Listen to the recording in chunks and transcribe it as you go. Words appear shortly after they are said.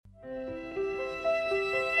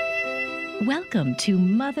Welcome to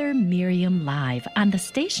Mother Miriam Live on the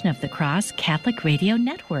Station of the Cross Catholic Radio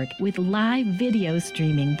Network with live video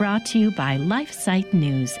streaming brought to you by LifeSite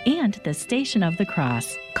News and the Station of the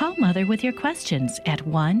Cross. Call Mother with your questions at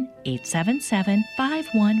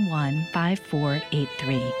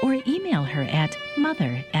 1-877-511-5483 or email her at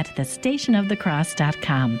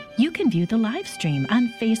mother@thestationofthecross.com. You can view the live stream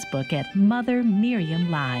on Facebook at Mother Miriam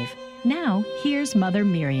Live. Now, here's Mother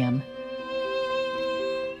Miriam.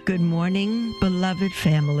 Good morning, beloved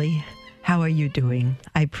family. How are you doing?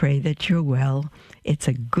 I pray that you're well. It's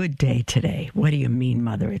a good day today. What do you mean,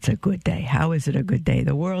 Mother? It's a good day. How is it a good day?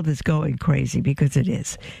 The world is going crazy because it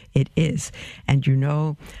is. It is. And you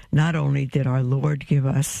know, not only did our Lord give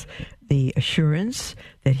us the assurance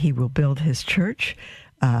that he will build his church,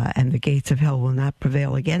 and the gates of hell will not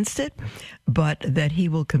prevail against it, but that he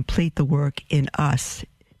will complete the work in us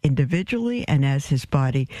individually and as his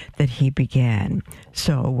body that he began.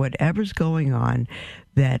 So whatever's going on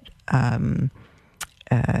that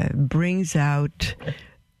brings out,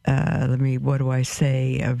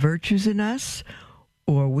 virtues in us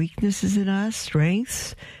or weaknesses in us,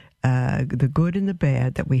 strengths, the good and the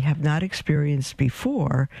bad that we have not experienced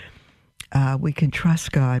before, we can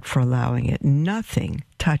trust God for allowing it. Nothing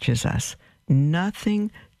touches us. Nothing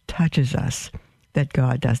touches us that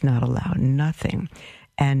God does not allow. Nothing.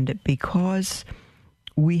 And because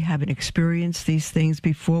we haven't experienced these things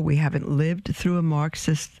before, we haven't lived through a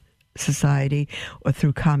Marxist society or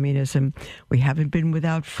through communism, we haven't been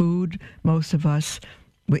without food, most of us.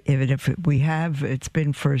 Even if we have, it's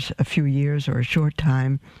been for a few years or a short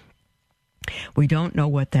time. We don't know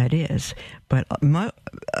what that is, but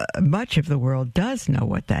much of the world does know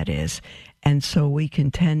what that is. And so we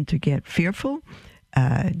can tend to get fearful,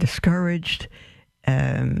 discouraged,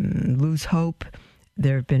 lose hope.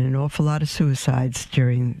 There have been an awful lot of suicides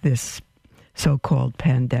during this so-called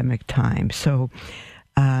pandemic time. So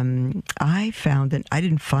I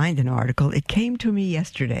didn't find an article. It came to me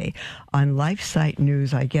yesterday on LifeSite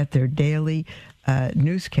News. I get their daily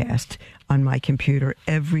newscast on my computer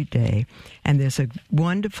every day. And there's a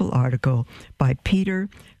wonderful article by Peter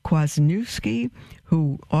Kwasniewski,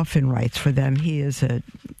 who often writes for them. He is a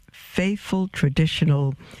faithful,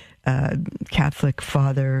 traditional Catholic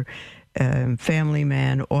father, family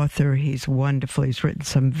man, author. He's wonderful. He's written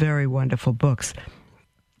some very wonderful books.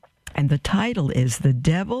 And the title is "The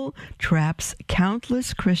Devil Traps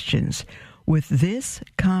Countless Christians with This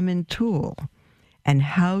Common Tool and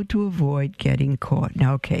How to Avoid Getting Caught."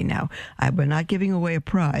 Now, we're not giving away a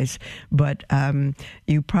prize, but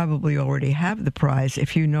you probably already have the prize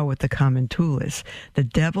if you know what the common tool is. The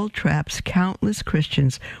devil traps countless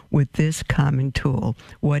Christians with this common tool.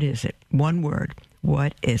 What is it? One word.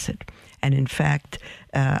 What is it? And in fact,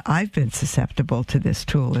 I've been susceptible to this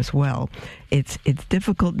tool as well. It's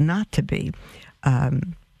difficult not to be,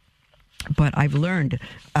 but I've learned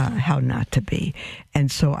how not to be.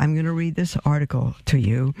 And so I'm going to read this article to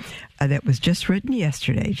you that was just written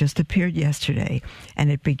yesterday, just appeared yesterday.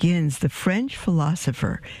 And it begins, "The French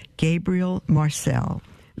philosopher Gabriel Marcel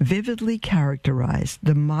vividly characterized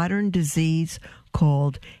the modern disease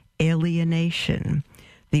called alienation,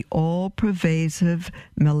 the all-pervasive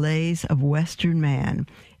malaise of Western man,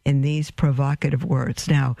 in these provocative words."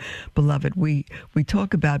 Now, beloved, we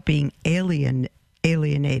talk about being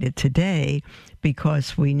alienated today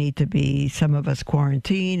because we need to be, some of us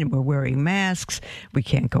quarantined and we're wearing masks. We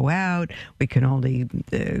can't go out. We can only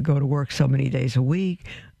go to work so many days a week.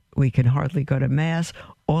 We can hardly go to Mass,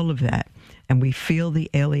 all of that. And we feel the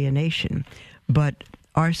alienation. But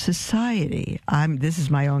our society, this is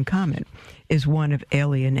my own comment, is one of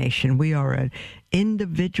alienation. We are an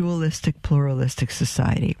individualistic, pluralistic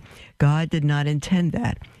society. God did not intend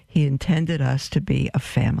that. He intended us to be a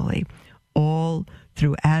family, all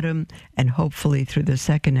through Adam and hopefully through the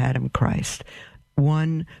second Adam, Christ.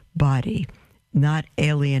 One body, not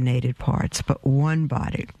alienated parts, but one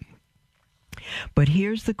body. But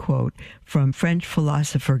here's the quote from French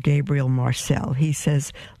philosopher Gabriel Marcel. He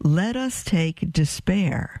says, "Let us take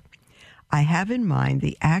despair. I have in mind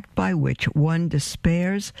the act by which one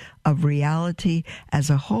despairs of reality as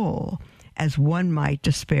a whole, as one might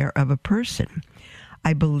despair of a person.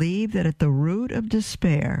 I believe that at the root of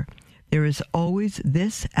despair, there is always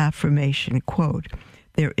this affirmation, quote,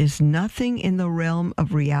 'There is nothing in the realm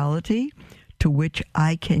of reality to which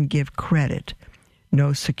I can give credit,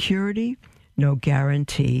 no security, no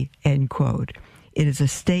guarantee,' end quote. It is a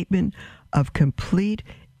statement of complete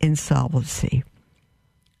insolvency."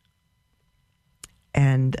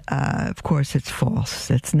 And of course, it's false.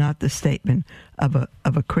 That's not the statement of a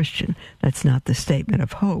Christian. That's not the statement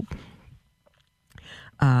of hope.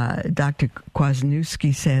 Dr.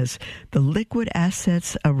 Kwasniewski says, the liquid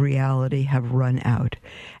assets of reality have run out,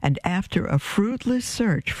 and after a fruitless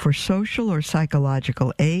search for social or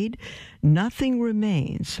psychological aid, nothing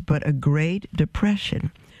remains but a great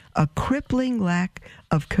depression, a crippling lack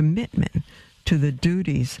of commitment to the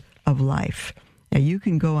duties of life. Now, you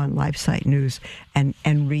can go on LifeSite News and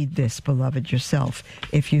read this, beloved, yourself,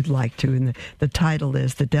 if you'd like to. And the title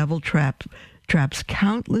is, The Devil Traps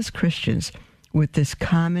Countless Christians with This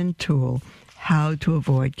Common Tool, How to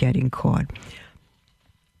Avoid Getting Caught.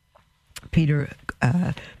 Peter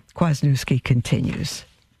Kwasniewski continues.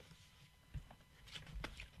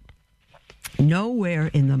 Nowhere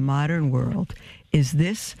in the modern world is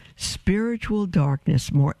this spiritual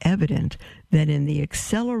darkness more evident than in the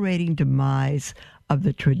accelerating demise of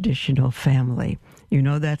the traditional family. You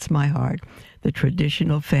know, that's my heart, the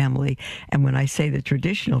traditional family. And when I say the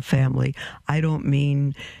traditional family, I don't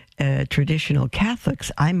mean traditional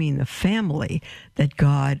Catholics. I mean the family that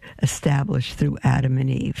God established through Adam and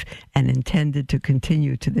Eve and intended to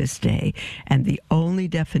continue to this day. And the only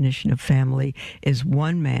definition of family is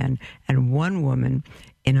one man and one woman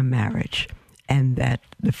in a marriage, and that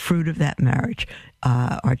the fruit of that marriage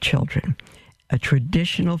are children. A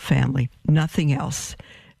traditional family, nothing else.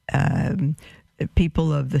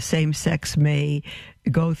 People of the same sex may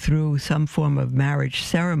go through some form of marriage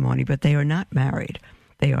ceremony, but they are not married.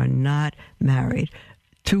 They are not married.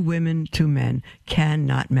 Two women, two men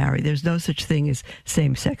cannot marry. There's no such thing as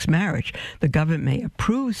same-sex marriage. The government may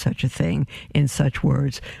approve such a thing in such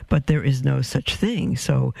words, but there is no such thing.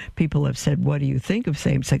 So people have said, what do you think of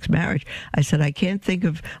same-sex marriage? I said, I don't think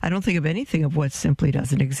of anything of what simply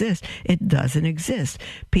doesn't exist. It doesn't exist.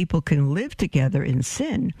 People can live together in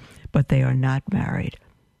sin, but they are not married.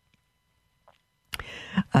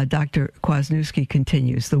 Dr. Kwasniewski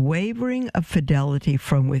continues, the wavering of fidelity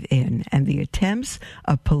from within and the attempts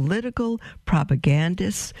of political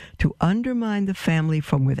propagandists to undermine the family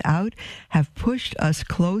from without have pushed us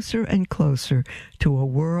closer and closer to a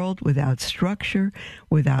world without structure,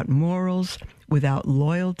 without morals, without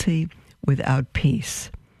loyalty, without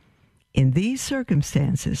peace. In these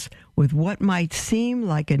circumstances, with what might seem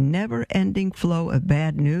like a never-ending flow of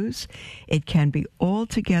bad news, it can be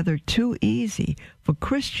altogether too easy for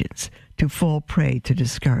Christians to fall prey to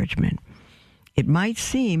discouragement. It might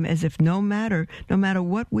seem as if no matter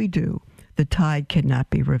what we do, the tide cannot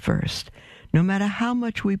be reversed. No matter how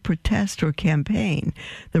much we protest or campaign,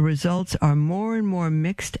 the results are more and more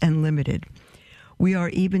mixed and limited. We are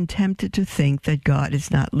even tempted to think that God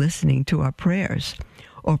is not listening to our prayers,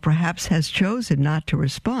 or perhaps has chosen not to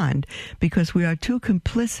respond because we are too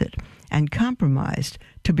complicit and compromised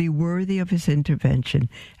to be worthy of his intervention,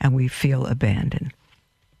 and we feel abandoned.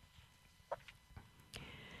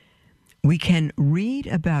 We can read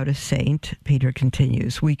about a saint, Peter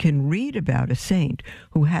continues, we can read about a saint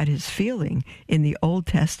who had his feeling in the Old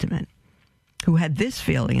Testament, who had this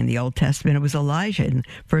feeling in the Old Testament. It was Elijah in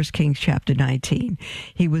 1 Kings chapter 19.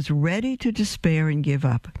 He was ready to despair and give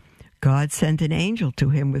up. God sent an angel to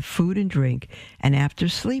him with food and drink, and after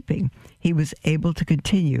sleeping, he was able to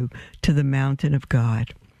continue to the mountain of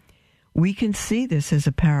God. We can see this as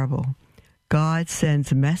a parable. God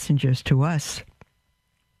sends messengers to us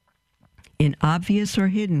in obvious or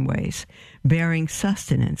hidden ways, bearing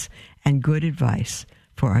sustenance and good advice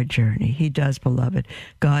for our journey. He does, beloved.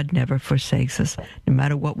 God never forsakes us, no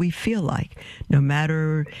matter what we feel like, no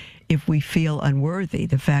matter if we feel unworthy.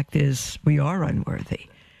 The fact is, we are unworthy.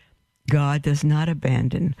 God does not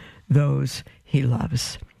abandon those he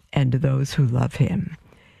loves and those who love him.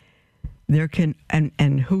 There can,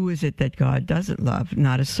 and who is it that God doesn't love?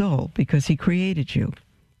 Not a soul, because he created you.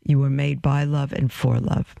 You were made by love and for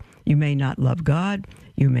love. You may not love God,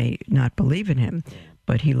 you may not believe in him,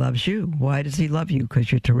 but he loves you. Why does he love you?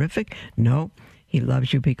 Because you're terrific? No, he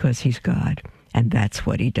loves you because he's God, and that's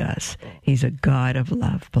what he does. He's a God of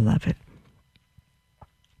love, beloved.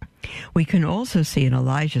 We can also see in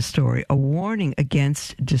Elijah's story a warning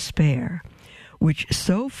against despair, which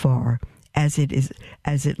so far as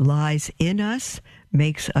it lies in us,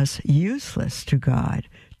 makes us useless to God,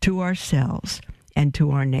 to ourselves, and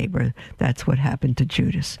to our neighbor. That's what happened to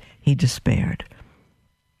Judas. He despaired.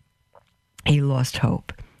 He lost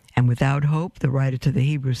hope. And without hope, the writer to the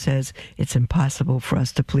Hebrews says, it's impossible for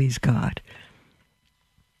us to please God.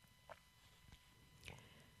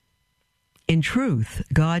 In truth,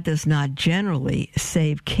 God does not generally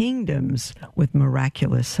save kingdoms with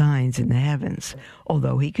miraculous signs in the heavens,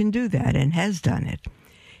 although he can do that and has done it.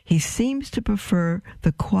 He seems to prefer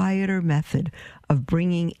the quieter method of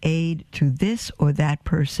bringing aid to this or that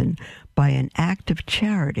person by an act of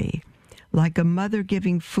charity, like a mother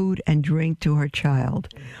giving food and drink to her child,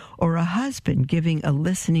 or a husband giving a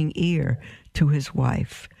listening ear to his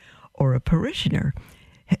wife, or a parishioner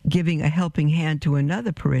giving a helping hand to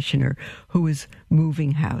another parishioner who is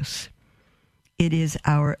moving house. It is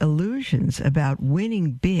our illusions about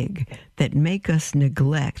winning big that make us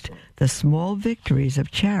neglect the small victories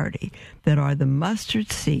of charity that are the mustard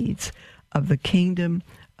seeds of the kingdom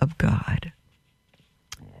of God.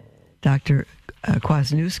 Dr.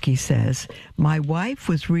 Kwasniewski says, my wife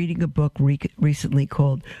was reading a book recently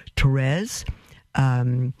called Thérèse,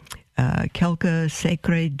 Quelques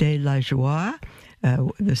Secrets de la Joie,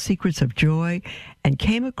 The Secrets of Joy, and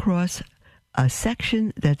came across a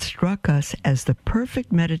section that struck us as the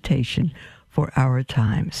perfect meditation for our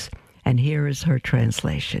times. And here is her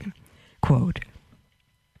translation. Quote,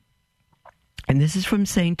 and this is from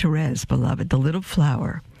Saint Therese, beloved, the little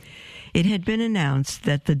flower. It had been announced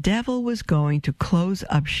that the devil was going to close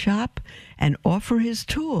up shop and offer his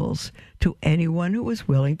tools to anyone who was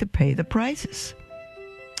willing to pay the prices.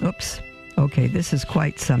 Oops. Okay, this is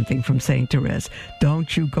quite something from Saint Therese.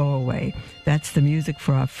 Don't you go away. That's the music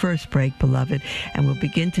for our first break, beloved, and we'll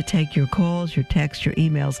begin to take your calls, your texts, your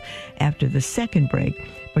emails after the second break.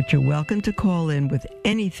 But you're welcome to call in with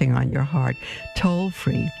anything on your heart, toll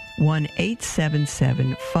free,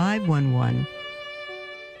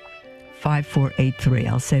 1-877-511-5483.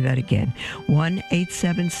 I'll say that again,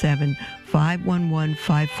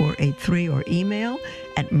 1-877-511-5483, or email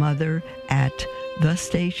at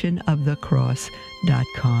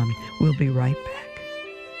mother@thestationofthecross.com. We'll be right back.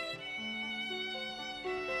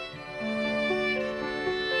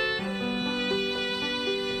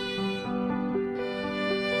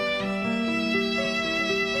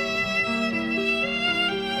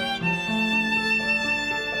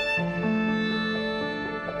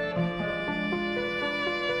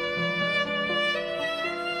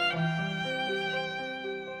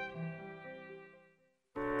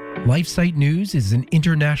 LifeSite News is an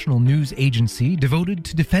international news agency devoted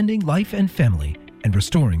to defending life and family and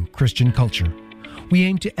restoring Christian culture. We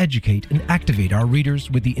aim to educate and activate our readers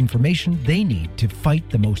with the information they need to fight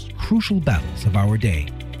the most crucial battles of our day,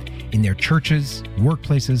 in their churches,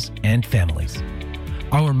 workplaces, and families.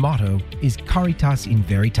 Our motto is Caritas in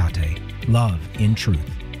Veritate, love in truth.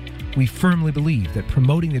 We firmly believe that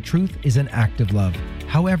promoting the truth is an act of love,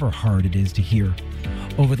 however hard it is to hear.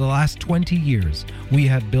 Over the last 20 years, we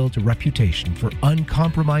have built a reputation for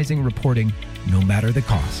uncompromising reporting, no matter the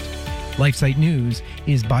cost. LifeSite News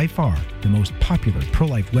is by far the most popular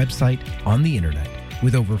pro-life website on the internet,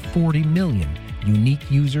 with over 40 million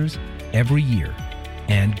unique users every year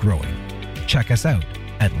and growing. Check us out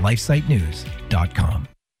at lifesitenews.com.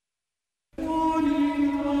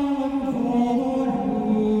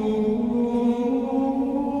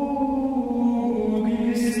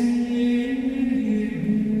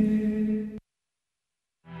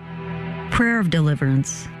 Prayer of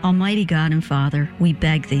Deliverance. Almighty God and Father, we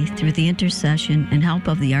beg Thee, through the intercession and help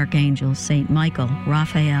of the archangels, Saint Michael,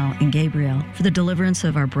 Raphael, and Gabriel, for the deliverance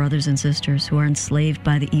of our brothers and sisters who are enslaved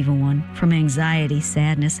by the evil one, from anxiety,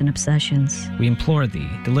 sadness, and obsessions. We implore Thee,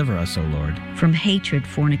 deliver us, O Lord. From hatred,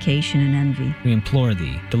 fornication, and envy. We implore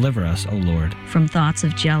Thee, deliver us, O Lord. From thoughts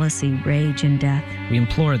of jealousy, rage, and death. We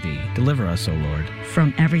implore Thee, deliver us, O Lord.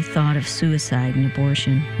 From every thought of suicide and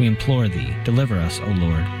abortion. We implore Thee, deliver us, O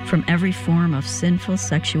Lord. From every form of sinful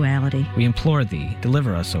sexuality. We implore Thee,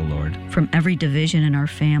 deliver us, O Lord. From every division in our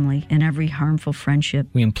family and every harmful friendship.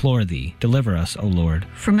 We implore Thee, deliver us, O Lord.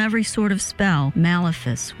 From every sort of spell,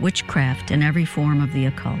 malefice, witchcraft, and every form of the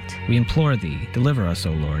occult. We implore Thee, deliver us,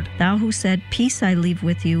 O Lord. Thou who said, peace I leave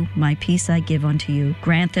with you, my peace I give unto you,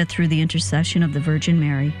 grant that through the intercession of the Virgin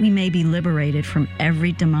Mary, we may be liberated from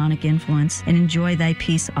every demonic influence and enjoy Thy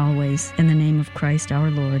peace always. In the name of Christ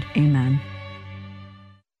our Lord. Amen.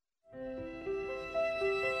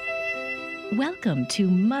 Welcome to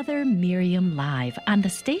Mother Miriam Live on the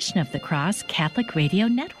Station of the Cross Catholic Radio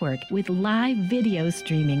Network, with live video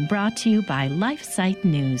streaming brought to you by LifeSite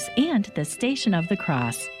News and the Station of the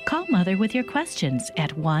Cross. Call Mother with your questions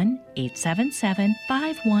at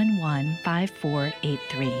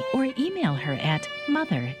 1-877-511-5483 or email her at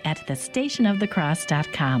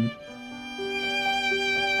mother@thestationofthecross.com.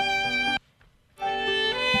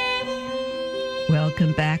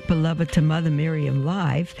 Welcome back, beloved, to Mother Miriam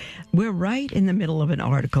Live. We're right in the middle of an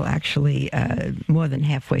article, actually more than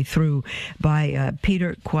halfway through, by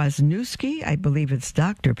Peter Kwasniewski. I believe it's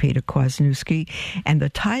Dr. Peter Kwasniewski. And the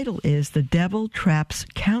title is "The Devil Traps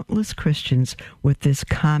Countless Christians with This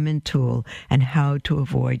Common Tool and How to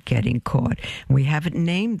Avoid Getting Caught." We haven't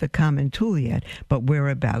named the common tool yet, but we're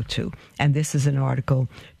about to. And this is an article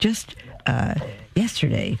just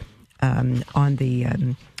yesterday on the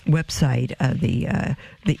website, the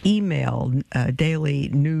email, daily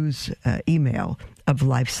news email of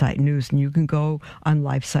LifeSite News, and you can go on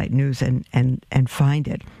LifeSite News and find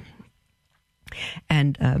it.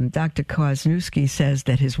 And Dr. Kwasniewski says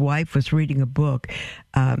that his wife was reading a book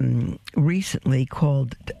recently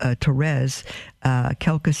called Thérèse,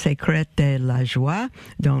 Quelques Secrets de la Joie.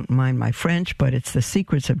 Don't mind my French, but it's the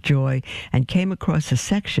secrets of joy, and came across a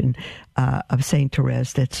section of Saint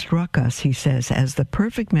Thérèse that struck us, he says, as the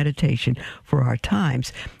perfect meditation for our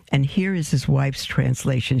times. And here is his wife's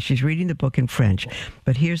translation. She's reading the book in French,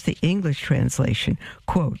 but here's the English translation.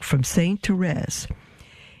 Quote, from Saint Thérèse.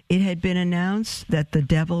 It had been announced that the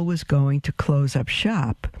devil was going to close up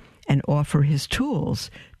shop and offer his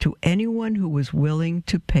tools to anyone who was willing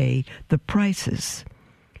to pay the prices.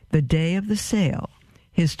 The day of the sale,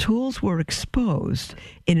 his tools were exposed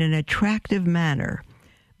in an attractive manner: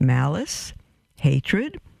 malice,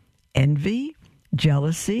 hatred, envy,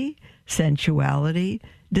 jealousy, sensuality,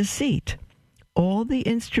 deceit. All the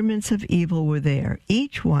instruments of evil were there,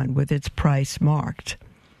 each one with its price marked.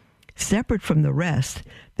 Separate from the rest,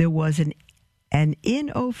 there was an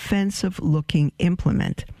inoffensive-looking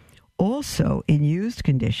implement, also in used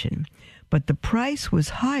condition, but the price was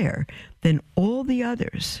higher than all the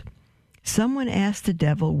others. Someone asked the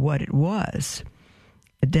devil what it was.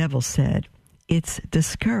 The devil said, "It's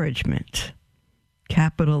discouragement."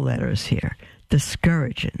 Capital letters here.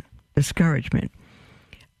 Discouragement.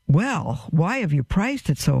 Well, why have you priced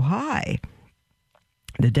it so high?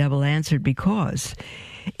 The devil answered, because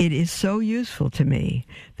it is so useful to me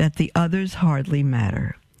that the others hardly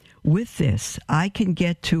matter. With this, I can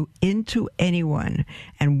get into anyone,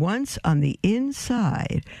 and once on the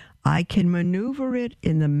inside, I can maneuver it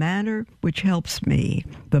in the manner which helps me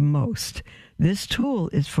the most. This tool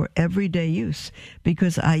is for everyday use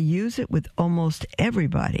because I use it with almost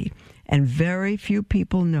everybody, and very few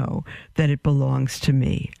people know that it belongs to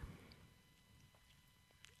me.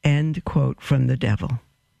 End quote from the devil.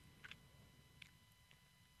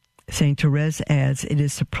 St. Therese adds, it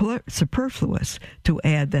is superfluous to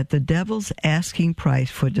add that the devil's asking price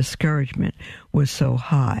for discouragement was so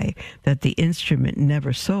high that the instrument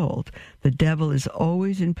never sold. The devil is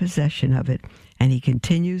always in possession of it, and he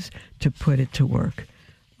continues to put it to work.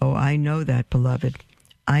 Oh, I know that, beloved.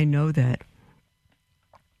 I know that.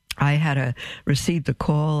 I had received a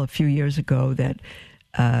call a few years ago that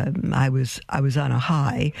I was on a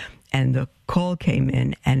high, and the call came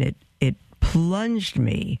in, and it plunged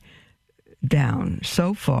me down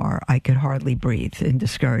so far I could hardly breathe in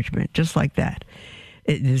discouragement, just like that.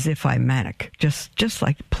 It, as if I'm manic, just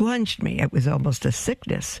like plunged me. It was almost a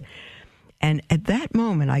sickness. And at that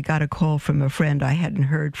moment, I got a call from a friend I hadn't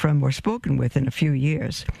heard from or spoken with in a few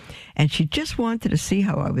years. And she just wanted to see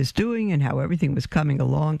how I was doing and how everything was coming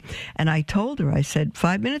along. And I told her, I said,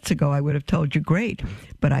 5 minutes ago, I would have told you great.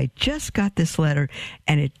 But I just got this letter,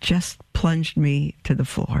 and it just plunged me to the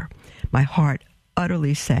floor. My heart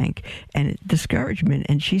utterly sank, and discouragement.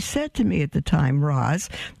 And she said to me at the time, Roz,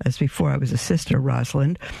 that's before I was a sister,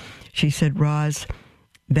 Rosalind, she said, Roz,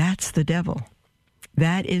 that's the devil.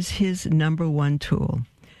 That is his number one tool.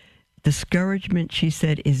 Discouragement, she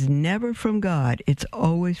said, is never from God. It's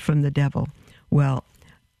always from the devil. Well,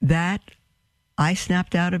 that, I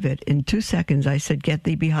snapped out of it. In 2 seconds, I said, get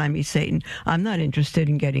thee behind me, Satan. I'm not interested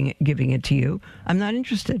in giving it to you. I'm not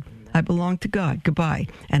interested. I belong to God. Goodbye.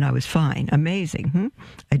 And I was fine. Amazing.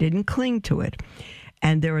 I didn't cling to it.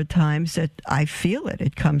 And there are times that I feel it.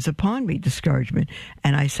 It comes upon me, discouragement.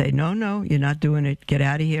 And I say, no, you're not doing it. Get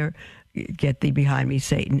out of here. Get thee behind me,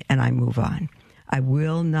 Satan. And I move on. I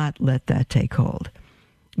will not let that take hold,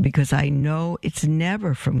 because I know it's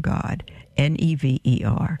never from God.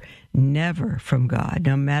 Never. Never from God.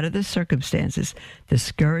 No matter the circumstances,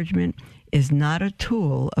 discouragement is not a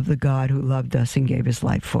tool of the God who loved us and gave his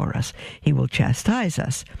life for us. He will chastise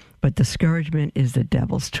us, but discouragement is the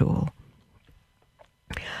devil's tool.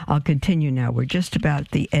 I'll continue now. We're just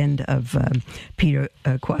about the end of Peter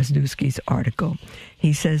Kwasniewski's article.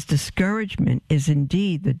 He says, discouragement is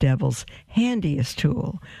indeed the devil's handiest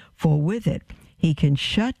tool, for with it he can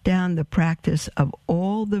shut down the practice of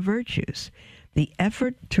all the virtues, the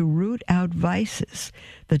effort to root out vices,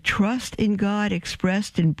 the trust in God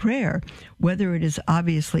expressed in prayer, whether it is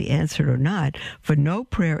obviously answered or not, for no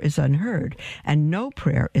prayer is unheard, and no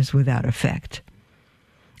prayer is without effect,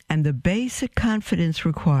 and the basic confidence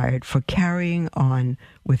required for carrying on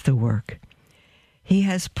with the work. He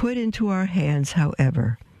has put into our hands,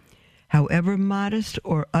 however modest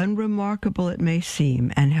or unremarkable it may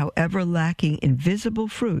seem, and however lacking in visible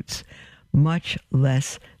fruits, much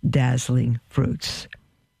less dazzling fruits.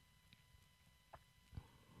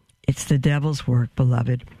 It's the devil's work,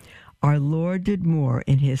 beloved. Our Lord did more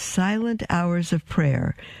in his silent hours of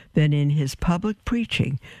prayer than in his public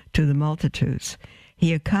preaching to the multitudes.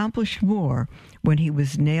 He accomplished more when he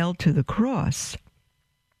was nailed to the cross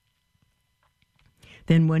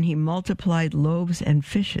than when he multiplied loaves and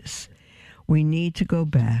fishes. We need to go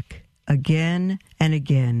back again and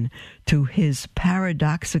again to his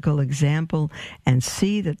paradoxical example and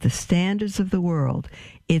see that the standards of the world,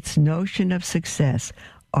 its notion of success,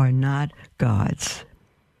 are not God's.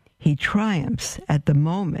 He triumphs at the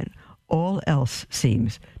moment all else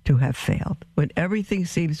seems to have failed. When everything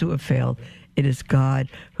seems to have failed, it is God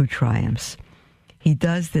who triumphs. He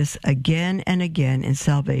does this again and again in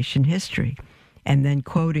salvation history. And then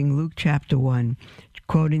quoting Luke chapter 1,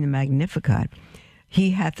 quoting the Magnificat,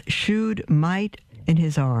 he hath shewed might in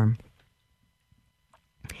his arm.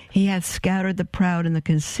 He hath scattered the proud in the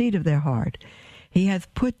conceit of their heart. He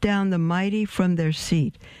hath put down the mighty from their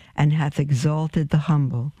seat, and hath exalted the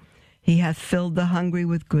humble. He hath filled the hungry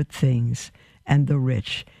with good things, and the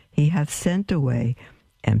rich he hath sent away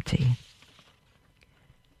empty.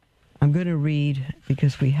 I'm going to read,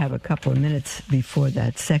 because we have a couple of minutes before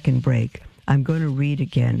that second break, I'm going to read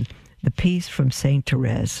again the piece from St.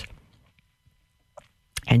 Therese.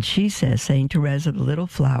 And she says, St. Therese of the Little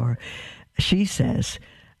Flower, she says,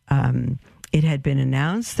 it had been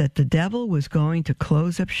announced that the devil was going to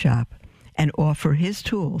close up shop and offer his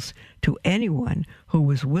tools to anyone who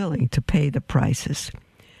was willing to pay the prices.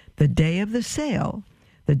 The day of the sale,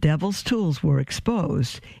 the devil's tools were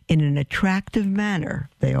exposed in an attractive manner.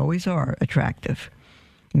 They always are attractive.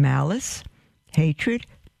 Malice, hatred,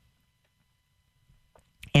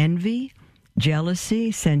 envy,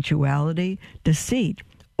 jealousy, sensuality, deceit.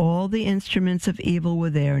 All the instruments of evil were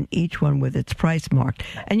there, and each one with its price marked.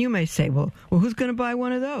 And you may say, well, who's going to buy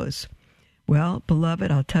one of those? Well, beloved,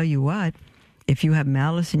 I'll tell you what. If you have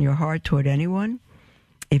malice in your heart toward anyone,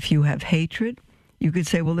 if you have hatred, you could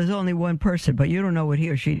say, well, there's only one person, but you don't know what he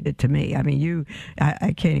or she did to me. I mean,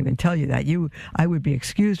 I can't even tell you that. I would be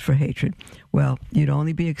excused for hatred. Well, you'd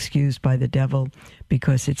only be excused by the devil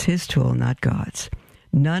because it's his tool, not God's.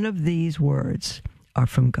 None of these words are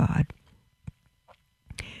from God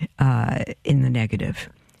in the negative.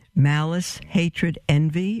 Malice, hatred,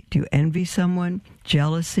 envy. Do you envy someone?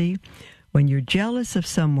 Jealousy. When you're jealous of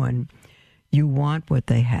someone, you want what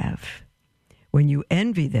they have. When you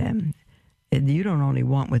envy them, you don't only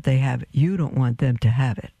want what they have, you don't want them to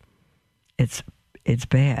have it. It's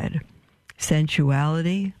bad.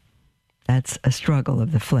 Sensuality, that's a struggle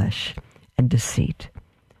of the flesh. And deceit.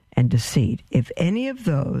 If any of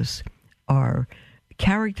those are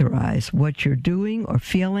characterize what you're doing or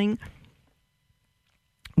feeling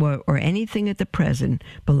or anything at the present,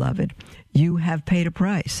 beloved, you have paid a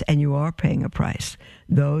price, and you are paying a price.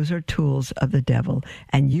 Those are tools of the devil,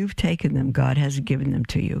 and you've taken them. God hasn't given them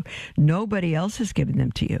to you. Nobody else has given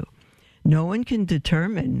them to you. No one can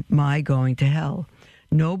determine my going to hell.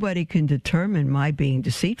 Nobody can determine my being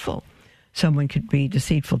deceitful. Someone could be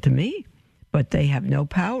deceitful to me, but they have no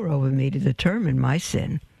power over me to determine my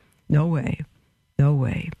sin. No way. No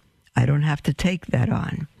way. I don't have to take that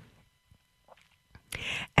on.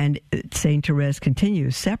 And St. Therese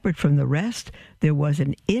continues, separate from the rest, there was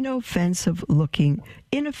an inoffensive looking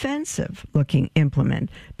implement,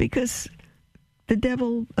 because the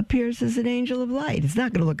devil appears as an angel of light. It's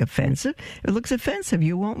not going to look offensive. If it looks offensive,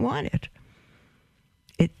 you won't want it.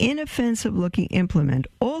 An inoffensive looking implement,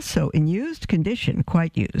 also in used condition,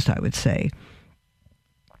 quite used, I would say.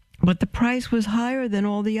 But the price was higher than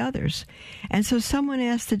all the others. And so someone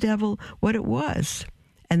asked the devil what it was.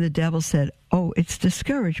 And the devil said, oh, it's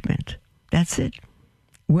discouragement. That's it.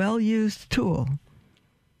 Well-used tool.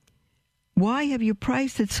 Why have you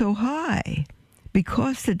priced it so high?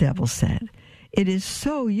 Because, the devil said, it is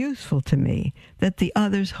so useful to me that the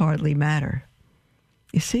others hardly matter.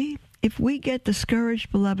 You see, if we get discouraged,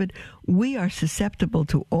 beloved, we are susceptible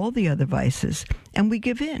to all the other vices, and we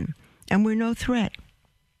give in, and we're no threat.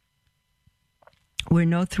 We're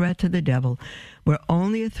no threat to the devil. We're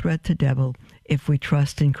only a threat to the devil if we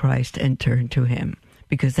trust in Christ and turn to him,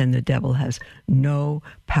 because then the devil has no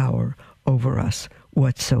power over us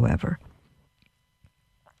whatsoever.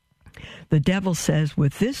 The devil says,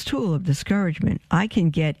 with this tool of discouragement, I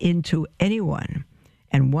can get into anyone.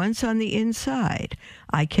 And once on the inside,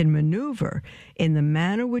 I can maneuver in the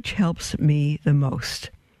manner which helps me the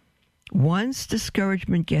most. Once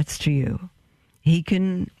discouragement gets to you, he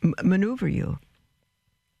can maneuver you.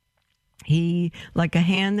 He, like a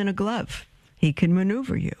hand in a glove, he can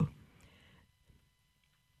maneuver you.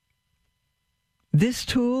 This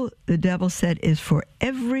tool, the devil said, is for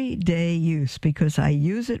everyday use, because I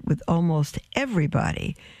use it with almost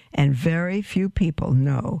everybody, And very few people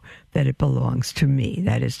know that it belongs to me,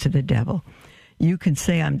 that is, to the devil. You can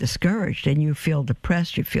say, I'm discouraged, and you feel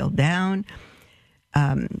depressed, you feel down,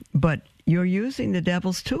 but you're using the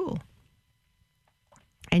devil's tool.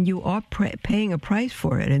 And you are paying a price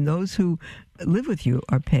for it, and those who live with you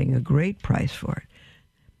are paying a great price for it.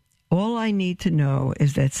 All I need to know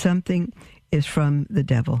is that something is from the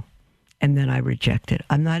devil, and then I reject it.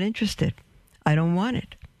 I'm not interested. I don't want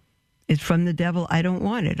it. It's from the devil. I don't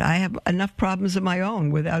want it. I have enough problems of my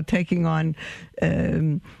own without taking on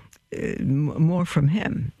more from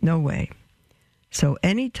him. No way. So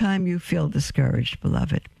anytime you feel discouraged,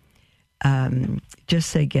 beloved, just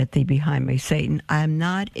say, get thee behind me, Satan. I'm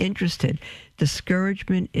not interested.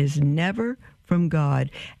 Discouragement is never from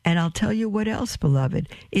God. And I'll tell you what else, beloved.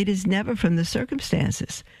 It is never from the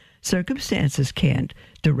circumstances. Circumstances can't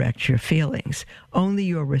direct your feelings. Only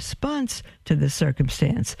your response to the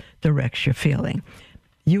circumstance directs your feeling.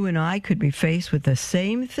 You and I could be faced with the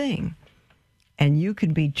same thing, and you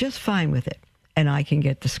can be just fine with it, and I can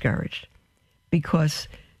get discouraged because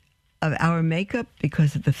of our makeup,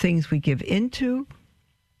 because of the things we give into,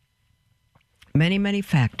 many, many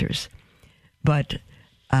factors. But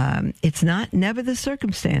it's never the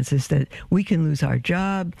circumstances that we can lose our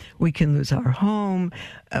job, we can lose our home,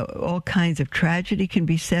 all kinds of tragedy can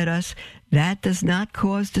beset us. That does not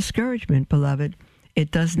cause discouragement, beloved.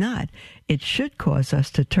 It does not. It should cause us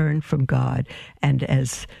to turn from God, and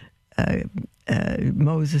as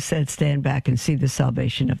Moses said, stand back and see the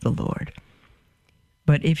salvation of the Lord.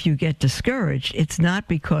 But if you get discouraged, it's not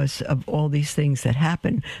because of all these things that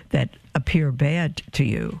happen that appear bad to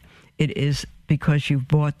you. It is because you've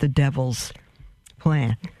bought the devil's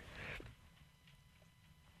plan.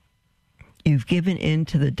 You've given in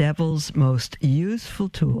to the devil's most useful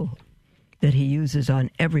tool that he uses on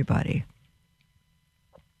everybody,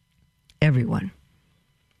 everyone,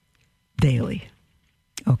 daily.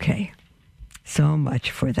 Okay, so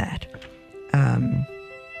much for that.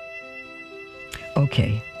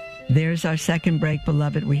 Okay, there's our second break,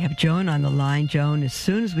 beloved. We have Joan on the line. Joan, as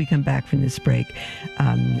soon as we come back from this break,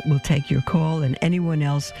 we'll take your call, and anyone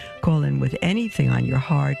else call in with anything on your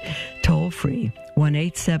heart, toll free,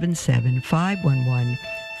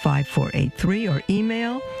 1-877-511-5483, or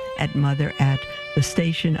email at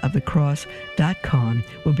mother@thestationofthecross.com.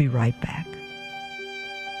 We'll be right back.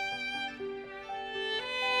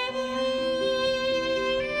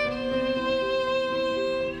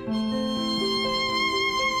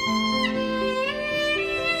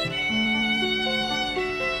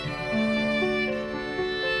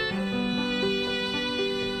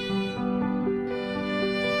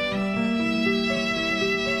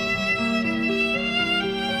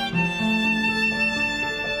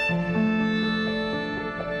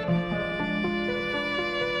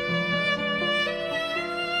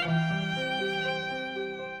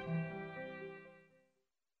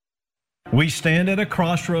 We stand at a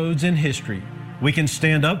crossroads in history. We can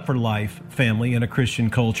stand up for life, family, and a Christian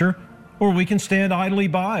culture, or we can stand idly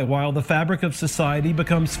by while the fabric of society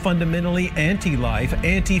becomes fundamentally anti-life,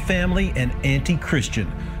 anti-family, and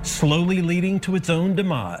anti-Christian, slowly leading to its own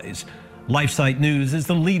demise. LifeSite News is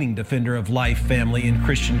the leading defender of life, family, and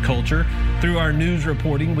Christian culture. Through our news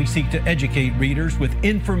reporting, we seek to educate readers with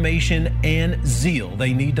information and zeal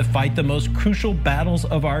they need to fight the most crucial battles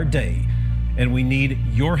of our day. And we need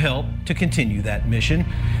your help to continue that mission.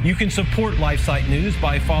 You can support LifeSite News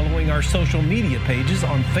by following our social media pages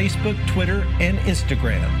on Facebook, Twitter, and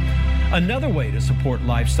Instagram. Another way to support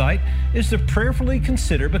LifeSite is to prayerfully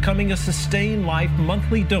consider becoming a Sustain Life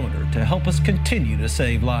monthly donor to help us continue to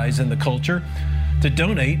save lives in the culture. To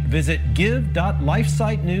donate, visit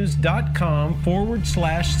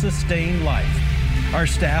give.lifesitenews.com/sustain life. Our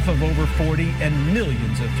staff of over 40 and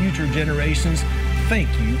millions of future generations thank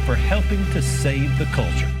you for helping to save the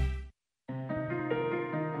culture.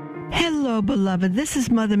 Hello, beloved. This is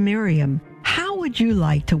Mother Miriam. How would you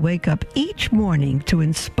like to wake up each morning to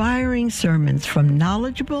inspiring sermons from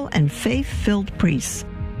knowledgeable and faith-filled priests?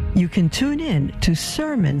 You can tune in to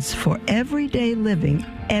Sermons for Everyday Living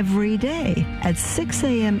every day at 6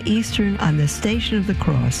 a.m. Eastern on the Station of the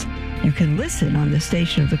Cross. You can listen on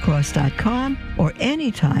thestationofthecross.com or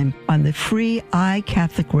anytime on the free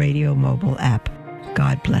iCatholic Radio mobile app.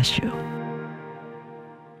 God bless you.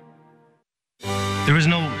 There was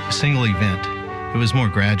no single event. It was more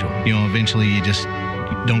gradual. Eventually you just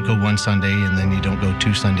don't go one Sunday and then you don't go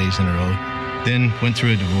 2 Sundays in a row. Then went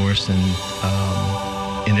through a divorce and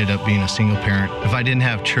ended up being a single parent. If I didn't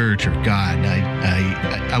have church or God,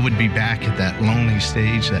 I would be back at that lonely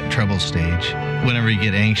stage, that trouble stage. Whenever you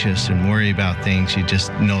get anxious and worry about things, you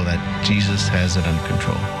just know that Jesus has it under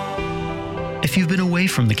control. If you've been away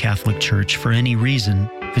from the Catholic Church for any reason,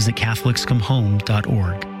 visit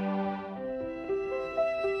CatholicsComeHome.org.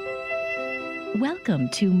 Welcome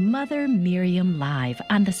to Mother Miriam Live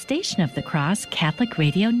on the Station of the Cross Catholic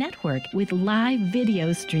Radio Network with live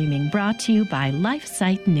video streaming brought to you by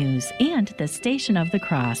LifeSite News and the Station of the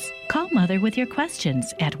Cross. Call Mother with your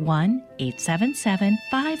questions at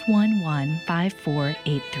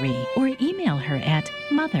 1-877-511-5483 or email her at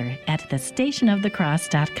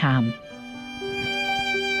mother@thestationofthecross.com.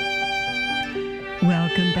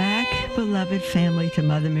 Welcome back, beloved family, to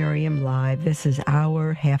Mother Miriam Live. This is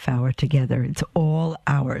our half hour together. It's all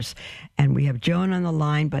ours. And we have Joan on the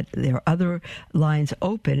line, but there are other lines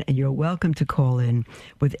open, and you're welcome to call in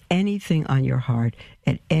with anything on your heart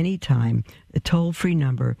at any time. The toll-free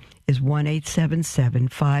number is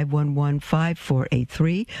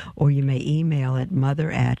 1-877-511-5483, or you may email at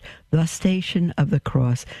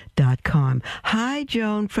mother@thestationofthecross.com. Hi,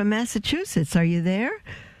 Joan from Massachusetts. Are you there?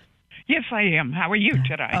 Yes, I am. How are you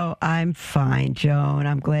today? Oh, I'm fine, Joan.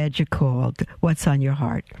 I'm glad you called. What's on your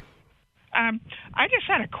heart? I just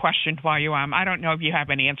had a question for you. I don't know if you have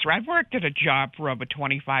an answer. I've worked at a job for over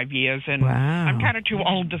 25 years, and wow. I'm kind of too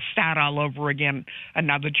old to start all over again,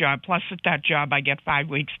 another job. Plus, at that job, I get 5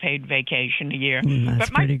 weeks paid vacation a year. That's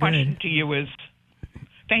but my pretty question good. to you is,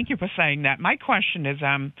 thank you for saying that. My question is,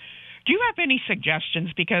 do you have any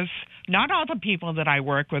suggestions? Because not all the people that I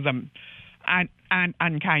work with aren't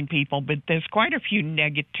unkind people, but there's quite a few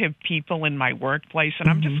negative people in my workplace, and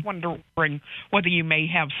I'm just wondering whether you may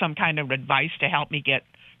have some kind of advice to help me get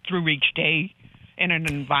through each day in an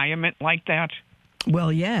environment like that.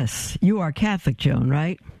 Well, yes. You are Catholic, Joan,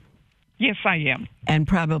 right? Yes, I am. And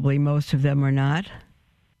probably most of them are not?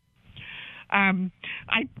 I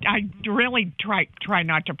really try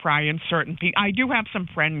not to pry in certain people. I do have some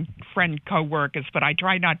friend co-workers, but I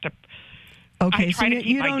try not to. Okay, so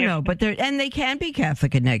you don't know, but they can be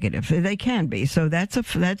Catholic and negative. They can be, so that's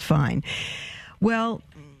fine. Well,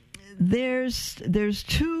 there's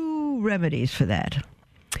two remedies for that.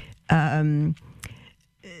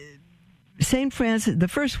 Saint Francis, the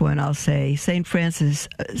first one I'll say, Saint Francis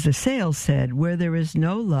de Sales said, "Where there is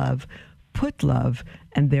no love, put love,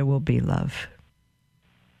 and there will be love."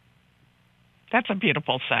 That's a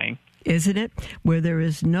beautiful saying, isn't it? Where there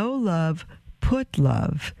is no love, put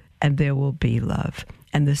love, and there will be love.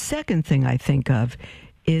 And the second thing I think of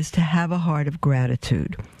is to have a heart of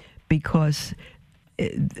gratitude, because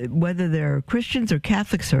whether they're Christians or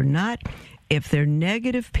Catholics or not, if they're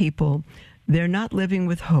negative people, they're not living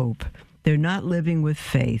with hope. They're not living with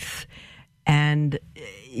faith. And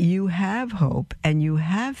you have hope and you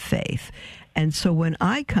have faith. And so when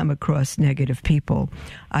I come across negative people,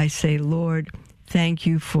 I say, Lord, thank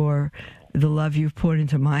you for the love you've poured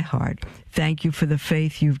into my heart. Thank you for the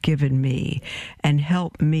faith you've given me, and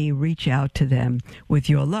help me reach out to them with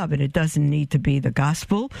your love. And it doesn't need to be the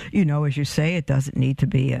gospel, as you say. It doesn't need to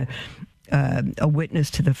be a witness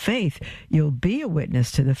to the faith. You'll be a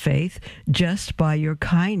witness to the faith just by your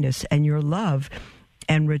kindness and your love,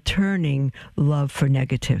 and returning love for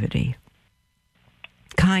negativity.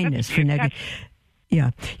 Kindness for negativity.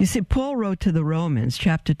 Yeah. You see, Paul wrote to the Romans,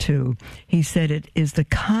 chapter 2, he said it is the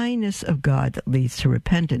kindness of God that leads to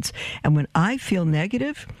repentance. And when I feel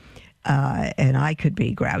negative, and I could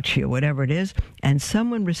be grouchy or whatever it is, and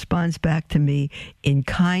someone responds back to me in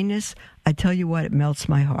kindness, I tell you what, it melts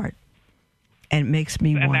my heart. And it makes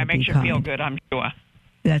me want to be kind. And that makes you feel good, I'm sure.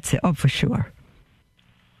 That's it. Oh, for sure.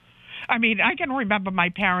 I mean, I can remember my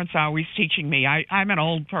parents always teaching me. I'm an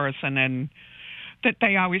old person, and that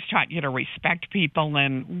they always taught you to respect people.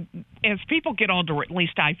 And as people get older, at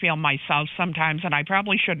least I feel myself sometimes, and I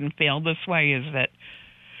probably shouldn't feel this way, is that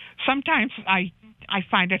sometimes I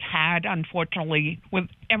find it hard, unfortunately, with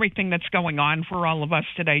everything that's going on for all of us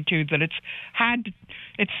today, too, that it's hard.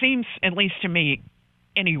 It seems, at least to me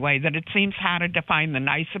anyway, that it seems harder to find the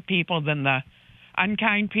nicer people than the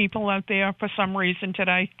unkind people out there for some reason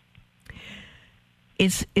today.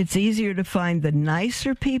 It's easier to find the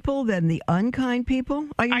nicer people than the unkind people,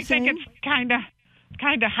 are you saying? I think it's kind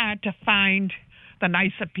of hard to find the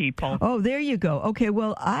nicer people. Oh, there you go. Okay,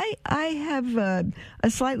 well, I have a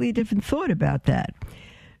slightly different thought about that.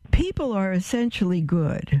 People are essentially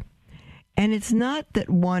good. And it's not that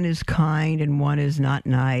one is kind and one is not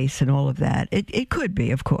nice and all of that. It could be,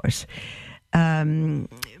 of course.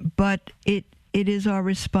 But it is our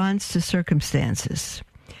response to circumstances.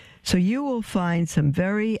 So you will find some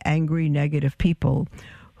very angry, negative people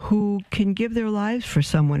who can give their lives for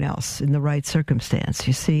someone else in the right circumstance,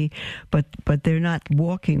 you see, but they're not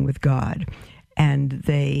walking with God, and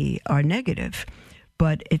they are negative.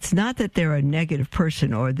 But it's not that they're a negative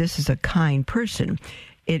person or this is a kind person.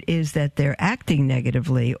 it is that they're acting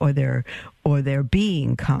negatively or they're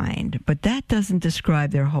being kind, but that doesn't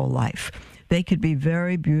describe their whole life. They could be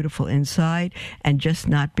very beautiful inside and just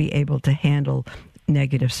not be able to handle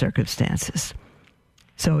negative circumstances.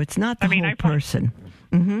 So it's not the whole person.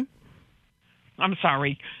 Mm-hmm. I'm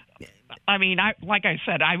sorry. I mean, like I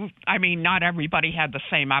said, not everybody had the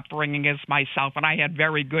same upbringing as myself, and I had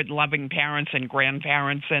very good, loving parents and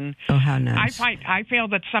grandparents. And oh, how nice! I feel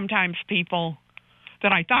that sometimes people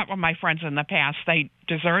that I thought were my friends in the past, they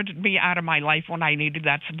deserted me out of my life when I needed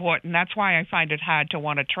that support, and that's why I find it hard to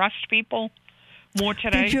want to trust people more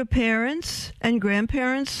today. Did your parents and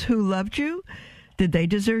grandparents who loved you, did they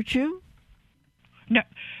desert you? No,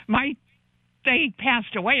 they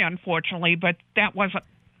passed away, unfortunately, but that wasn't.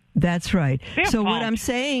 That's right. So fault. What I'm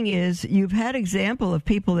saying is you've had example of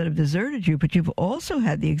people that have deserted you, but you've also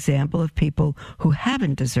had the example of people who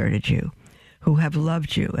haven't deserted you, who have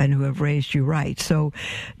loved you and who have raised you right. So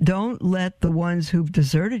don't let the ones who've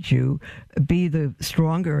deserted you be the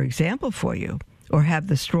stronger example for you or have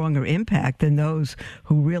the stronger impact than those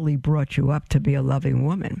who really brought you up to be a loving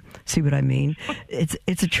woman. See what I mean? It's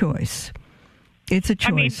a choice. It's a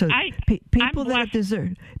choice. I mean, so people that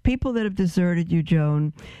have deserted you,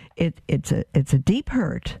 Joan, it's a deep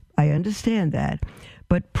hurt. I understand that,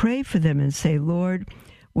 but pray for them and say, Lord,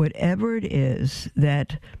 whatever it is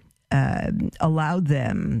that allowed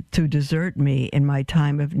them to desert me in my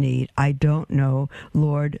time of need, I don't know,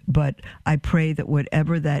 Lord, but I pray that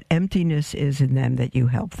whatever that emptiness is in them, that you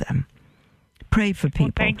help them. Pray for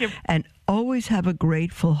people, thank you. And always have a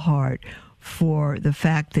grateful heart for the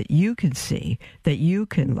fact that you can see, that you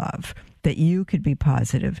can love, that you could be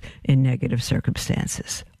positive in negative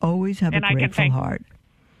circumstances. Always have a grateful heart.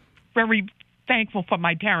 Very thankful for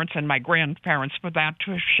my parents and my grandparents for that,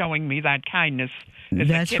 for showing me that kindness.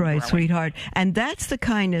 That's right, sweetheart. And that's the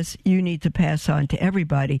kindness you need to pass on to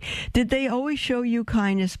everybody. Did they always show you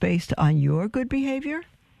kindness based on your good behavior?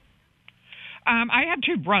 I had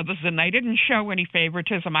two brothers, and they didn't show any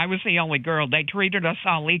favoritism. I was the only girl. They treated us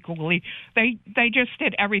all equally. They just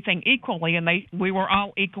did everything equally, and we were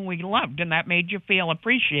all equally loved, and that made you feel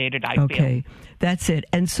appreciated, I feel. Okay, that's it.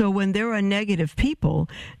 And so when there are negative people,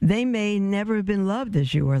 they may never have been loved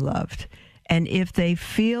as you were loved. And if they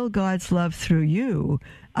feel God's love through you,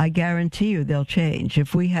 I guarantee you they'll change.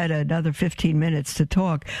 If we had another 15 minutes to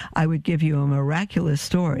talk, I would give you a miraculous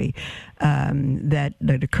story that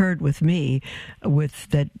occurred with me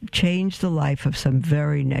that changed the life of some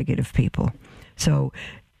very negative people. So,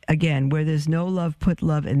 again, where there's no love, put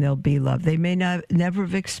love, and there'll be love. They may never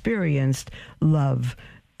have experienced love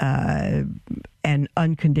and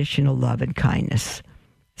unconditional love and kindness.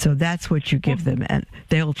 So that's what you give them, and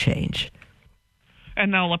they'll change.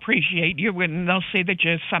 And they'll appreciate you, and they'll see that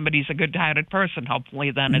somebody's a good-hearted person, hopefully,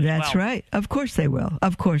 then as well. That's right. Of course they will.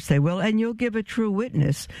 Of course they will. And you'll give a true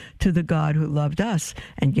witness to the God who loved us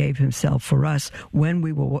and gave himself for us when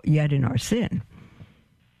we were yet in our sin.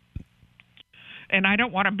 And I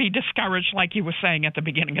don't want to be discouraged like you were saying at the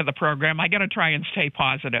beginning of the program. I got to try and stay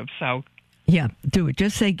positive, so. Yeah, do it.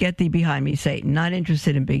 Just say, get thee behind me, Satan. Not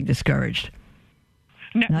interested in being discouraged.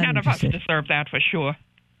 None of us deserve that for sure.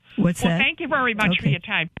 What's that? Well, thank you very much for your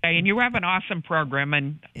time today, and you have an awesome program.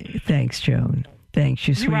 And thanks, Joan. Thanks,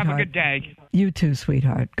 you sweetheart. You have a good day. You too,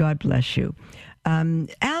 sweetheart. God bless you.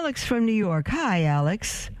 Alex from New York. Hi,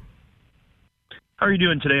 Alex. How are you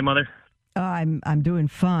doing today, Mother? I'm doing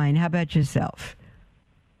fine. How about yourself?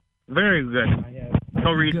 Very good. I have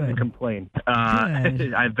no reason to complain.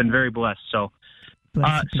 I've been very blessed. So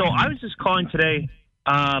I was just calling today.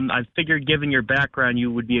 I figured, given your background,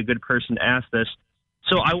 you would be a good person to ask this.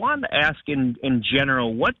 So I wanted to ask in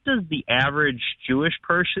general, what does the average Jewish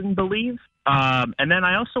person believe? And then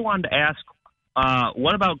I also wanted to ask,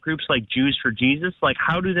 what about groups like Jews for Jesus? Like,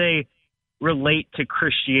 how do they relate to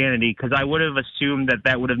Christianity? Because I would have assumed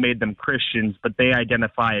that would have made them Christians, but they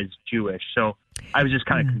identify as Jewish. So I was just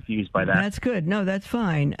kind of confused by that. That's good. No, that's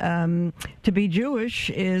fine. To be Jewish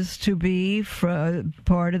is to be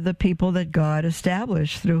part of the people that God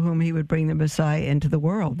established through whom he would bring the Messiah into the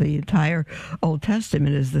world. The entire Old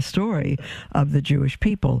Testament is the story of the Jewish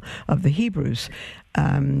people, of the Hebrews,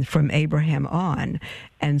 from Abraham on.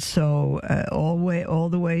 And so all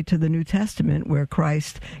the way to the New Testament, where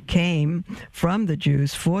Christ came from the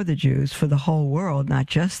Jews, for the whole world, not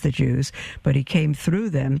just the Jews, but he came through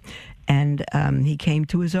them. And he came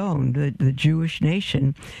to his own, the Jewish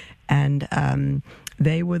nation, and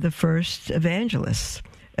they were the first evangelists.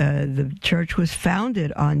 The church was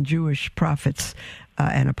founded on Jewish prophets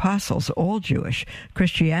and apostles, all Jewish.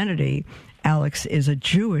 Christianity, Alex, is a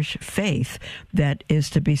Jewish faith that is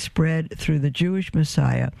to be spread through the Jewish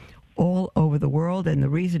Messiah all over the world, and the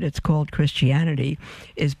reason it's called Christianity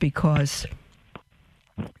is because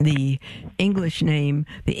the English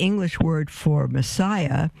word for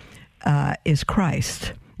Messiah is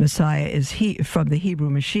Christ. Messiah is from the Hebrew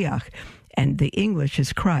Mashiach, and the English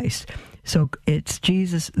is Christ. So it's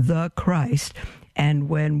Jesus the Christ. And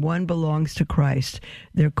when one belongs to Christ,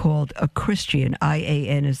 they're called a Christian.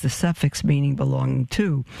 I-A-N is the suffix meaning belonging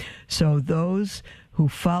to. So those who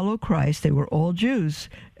follow Christ, they were all Jews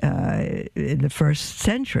in the first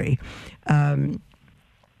century.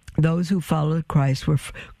 Those who followed Christ were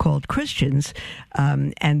called Christians,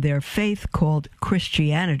 and their faith called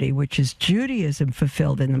Christianity, which is Judaism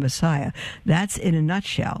fulfilled in the Messiah. That's in a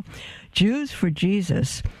nutshell. Jews for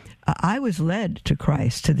Jesus. I was led to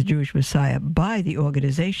Christ, to the Jewish Messiah, by the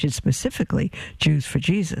organization, specifically Jews for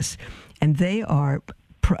Jesus. And they are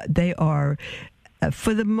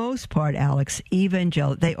for the most part, Alex,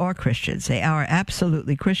 evangelical. They are Christians. They are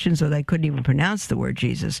absolutely Christians, or they couldn't even pronounce the word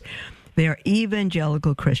Jesus. They are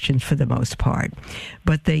evangelical Christians for the most part.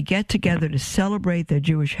 But they get together to celebrate their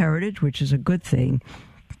Jewish heritage, which is a good thing.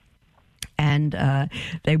 And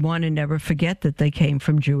they want to never forget that they came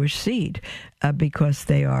from Jewish seed because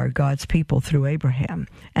they are God's people through Abraham.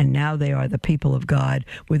 And now they are the people of God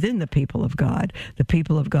within the people of God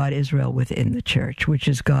Israel within the church, which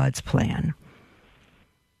is God's plan.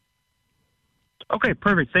 Okay,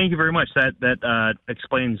 perfect. Thank you very much. That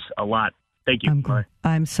explains a lot. Thank you.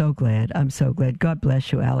 I'm so glad. God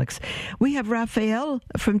bless you, Alex. We have Raphael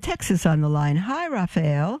from Texas on the line. Hi,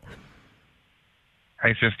 Raphael.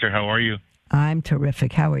 Hi, sister. How are you? I'm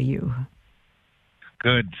terrific. How are you?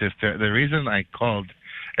 Good, sister. The reason I called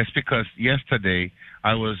is because yesterday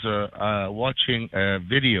I was watching a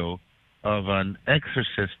video of an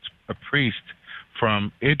exorcist, a priest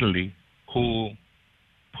from Italy, who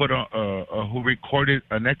who recorded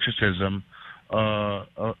an exorcism of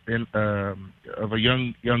a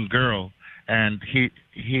young girl, and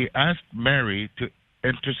he asked Mary to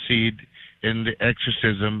intercede in the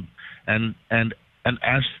exorcism, and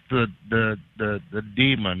asked the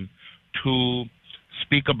demon to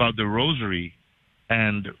speak about the rosary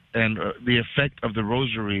and the effect of the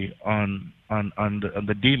rosary on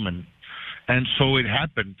the demon. And so it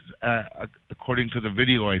happened according to the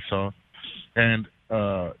video I saw, and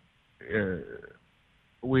I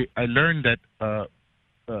learned that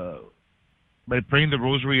by praying the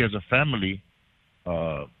rosary as a family,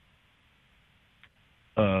 the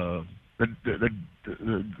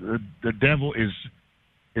devil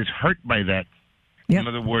is hurt by that. Yep. In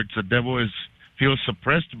other words, the devil feels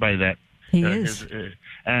suppressed by that. He is.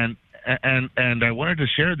 And I wanted to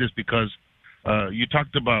share this because you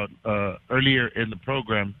talked about earlier in the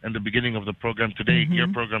program, in the beginning of the program today, your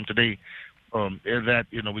program today, is that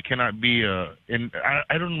we cannot be I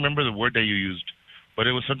don't remember the word that you used, but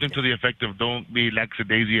it was something to the effect of don't be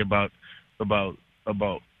lackadaisy about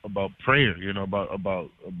prayer,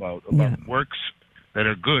 about works that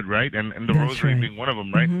are good, right? And the That's rosary right. being one of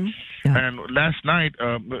them, right? Yeah. And last night,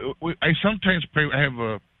 I sometimes pray. I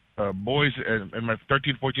have boys, and my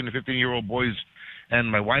 13, 14, and 15-year-old boys,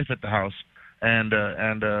 and my wife at the house, and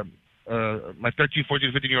my 13,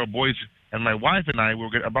 14, 15-year-old boys and my wife and I were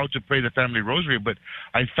about to pray the family rosary, but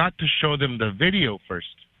I thought to show them the video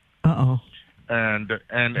first. Uh-oh. And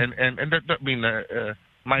that mean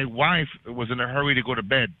my wife was in a hurry to go to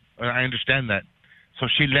bed. I understand that, so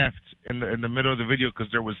she left in the middle of the video because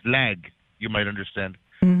there was lag. You might understand.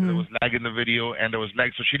 Mm-hmm. There was lag in the video, and there was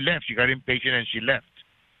lag, so she left. She got impatient and she left.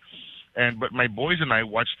 But my boys and I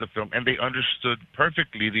watched the film, and they understood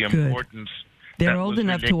perfectly the importance. They're old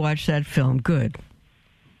enough to watch that film. Good.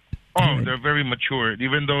 Oh, they're very mature.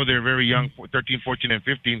 Even though they're very young, 13, 14, and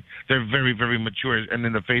 15, they're very, very mature, and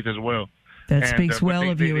in the faith as well. That speaks well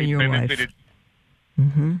of you and your wife.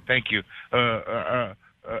 Mm-hmm. Thank you.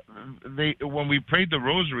 When we prayed the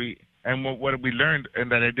rosary, and what we learned, and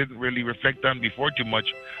that I didn't really reflect on before too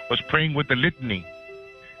much, was praying with the litany.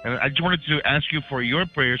 And I just wanted to ask you for your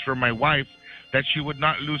prayers for my wife, that she would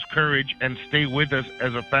not lose courage and stay with us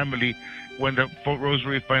as a family when the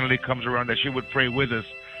rosary finally comes around, that she would pray with us.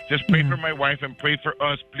 Just pray for my wife and pray for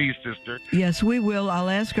us, please, sister. Yes, we will. I'll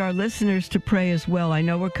ask our listeners to pray as well. I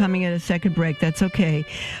know we're coming at a second break. That's okay.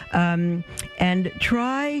 And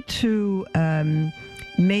try to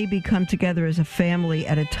maybe come together as a family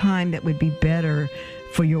at a time that would be better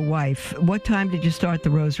for your wife. What time did you start the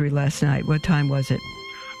rosary last night? What time was it?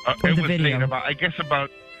 It was late, about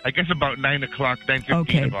I guess about 9 o'clock, 9:15.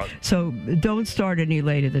 Okay, about. So don't start any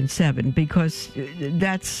later than 7 because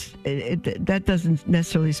that doesn't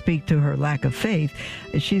necessarily speak to her lack of faith.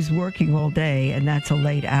 She's working all day, and that's a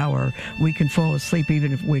late hour. We can fall asleep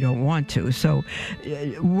even if we don't want to. So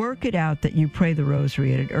work it out that you pray the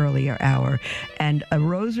rosary at an earlier hour, and a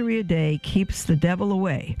rosary a day keeps the devil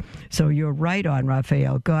away. So you're right on,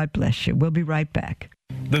 Raphael. God bless you. We'll be right back.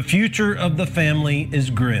 The future of the family is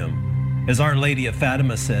grim. As Our Lady of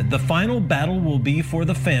Fatima said, the final battle will be for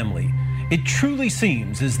the family. It truly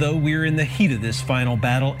seems as though we're in the heat of this final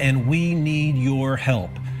battle, and we need your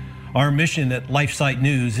help. Our mission at LifeSite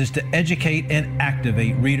News is to educate and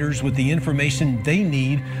activate readers with the information they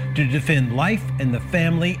need to defend life and the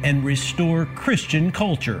family and restore Christian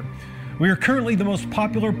culture. We are currently the most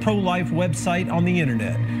popular pro-life website on the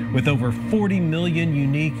internet, with over 40 million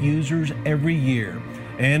unique users every year.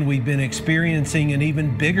 And we've been experiencing an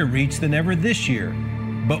even bigger reach than ever this year.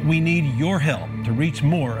 But we need your help to reach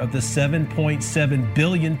more of the 7.7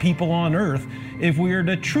 billion people on Earth if we are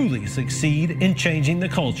to truly succeed in changing the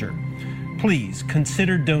culture. Please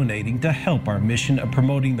consider donating to help our mission of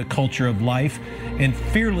promoting the culture of life and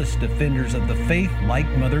fearless defenders of the faith like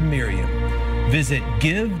Mother Miriam. Visit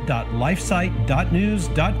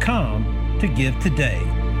give.lifesite.news.com to give today.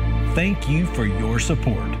 Thank you for your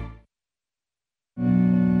support.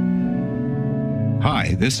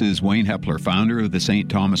 Hi, this is Wayne Hepler, founder of the St.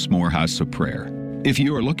 Thomas More House of Prayer. If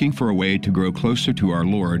you are looking for a way to grow closer to our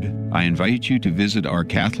Lord, I invite you to visit our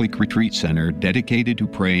Catholic Retreat Center dedicated to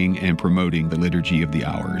praying and promoting the Liturgy of the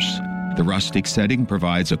Hours. The rustic setting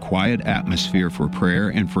provides a quiet atmosphere for prayer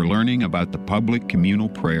and for learning about the public communal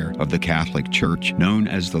prayer of the Catholic Church, known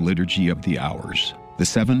as the Liturgy of the Hours. The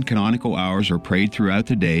 7 canonical hours are prayed throughout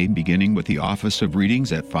the day, beginning with the Office of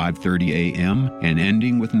Readings at 5:30 a.m. and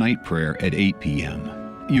ending with night prayer at 8 p.m.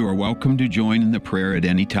 You are welcome to join in the prayer at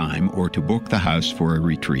any time or to book the house for a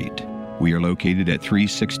retreat. We are located at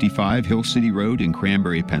 365 Hill City Road in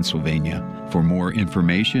Cranberry, Pennsylvania. For more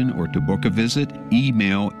information or to book a visit,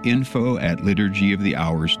 email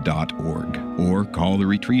info@liturgyofthehours.org or call the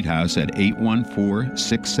Retreat House at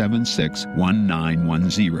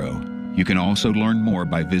 814-676-1910. You can also learn more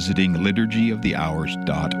by visiting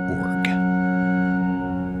liturgyofthehours.org.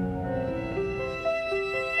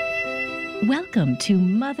 Welcome to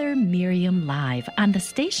Mother Miriam Live on the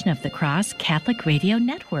Station of the Cross Catholic Radio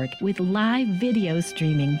Network with live video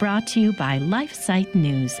streaming brought to you by LifeSite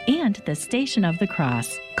News and the Station of the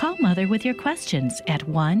Cross. Call Mother with your questions at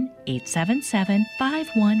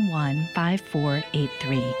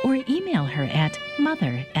 1-877-511-5483 or email her at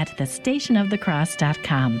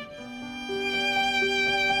mother@thestationofthecross.com.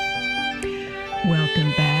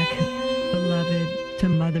 Welcome back, beloved, to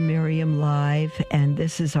Mother Miriam Live, and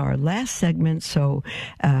this is our last segment, so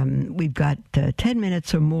we've got 10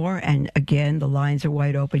 minutes or more, and again, the lines are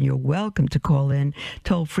wide open. You're welcome to call in,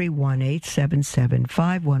 toll-free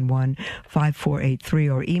 1-877-511-5483,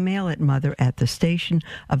 or email at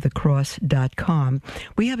mother@thestationofthecross.com.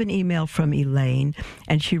 We have an email from Elaine,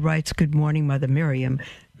 and she writes, "Good morning, Mother Miriam.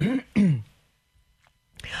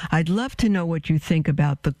 I'd love to know what you think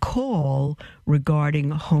about the call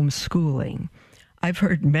regarding homeschooling. I've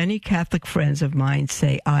heard many Catholic friends of mine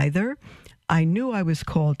say either, I knew I was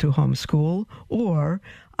called to homeschool, or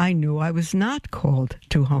I knew I was not called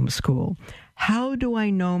to homeschool. How do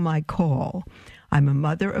I know my call? I'm a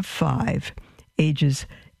mother of 5, ages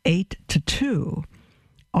 8 to 2.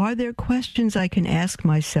 Are there questions I can ask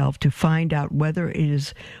myself to find out whether it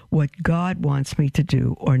is what God wants me to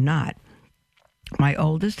do or not? My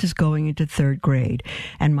oldest is going into 3rd grade,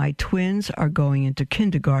 and my twins are going into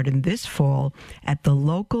kindergarten this fall at the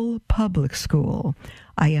local public school.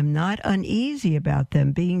 I am not uneasy about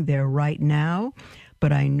them being there right now,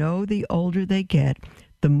 but I know the older they get,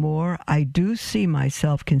 the more I do see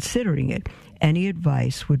myself considering it. Any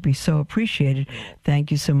advice would be so appreciated.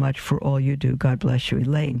 Thank you so much for all you do. God bless you,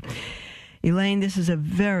 Elaine." Elaine, this is a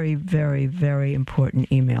very, very, very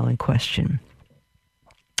important email and question.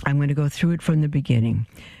 I'm going to go through it from the beginning.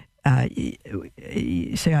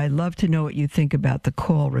 You say, I'd love to know what you think about the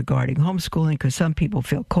call regarding homeschooling, because some people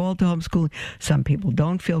feel called to homeschooling, some people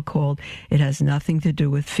don't feel called. It has nothing to do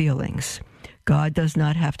with feelings. God does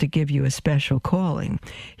not have to give you a special calling.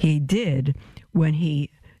 He did when he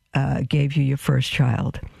gave you your first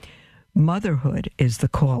child. Motherhood is the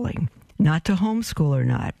calling, not to homeschool or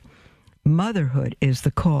not. Motherhood is the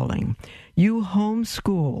calling. You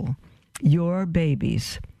homeschool your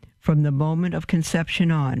babies from the moment of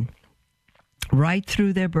conception on. right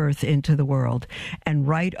through their birth into the world and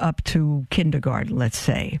right up to kindergarten, let's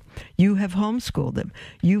say. You have homeschooled them.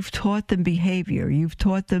 You've taught them behavior. You've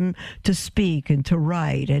taught them to speak and to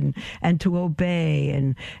write and to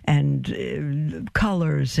obey and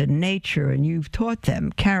colors and nature. And you've taught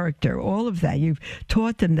them character, all of that. You've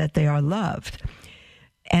taught them that they are loved.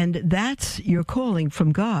 And that's your calling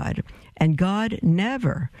from God. And God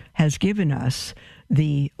never has given us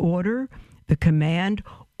the order, the command,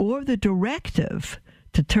 or the directive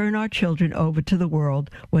to turn our children over to the world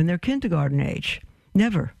when they're kindergarten age.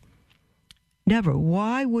 Never. Never.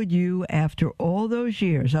 Why would you, after all those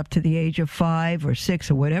years, up to the age of 5 or 6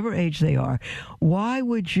 or whatever age they are, why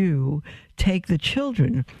would you take the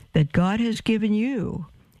children that God has given you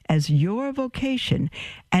as your vocation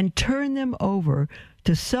and turn them over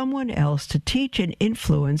to someone else to teach and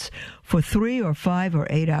influence for 3 or 5 or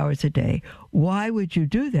 8 hours a day? Why would you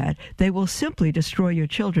do that? They will simply destroy your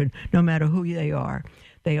children, no matter who they are.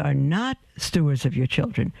 They are not stewards of your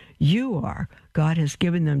children. You are. God has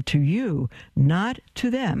given them to you, not to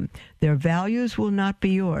them. Their values will not be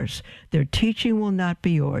yours. Their teaching will not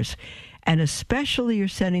be yours. And especially you're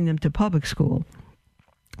sending them to public school.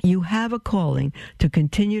 You have a calling to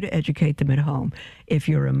continue to educate them at home. If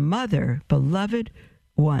you're a mother, beloved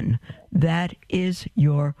one, that is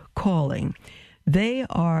your calling. They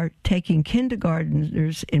are taking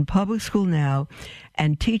kindergartners in public school now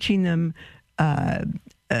and teaching them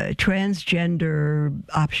transgender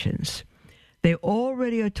options. They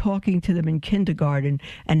already are talking to them in kindergarten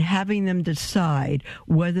and having them decide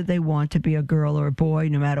whether they want to be a girl or a boy,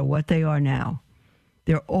 no matter what they are now.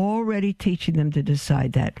 They're already teaching them to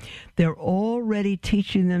decide that. They're already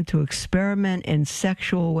teaching them to experiment in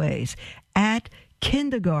sexual ways at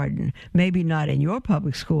kindergarten. Maybe not in your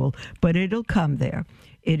public school, but it'll come there.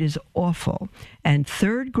 It is awful. And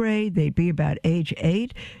 3rd grade, they'd be about age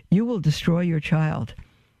 8, you will destroy your child.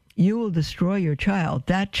 You will destroy your child.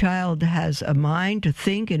 That child has a mind to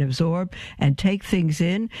think and absorb and take things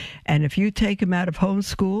in. And if you take him out of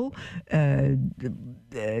homeschool,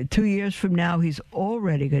 2 years from now, he's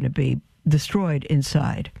already going to be destroyed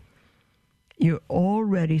inside. You're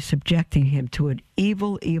already subjecting him to an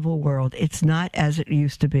evil, evil world. It's not as it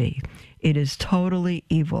used to be. It is totally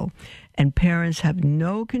evil. And parents have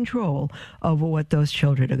no control over what those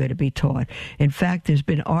children are going to be taught. In fact, there's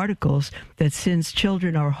been articles that since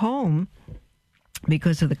children are home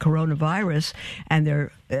because of the coronavirus and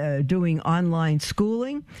they're doing online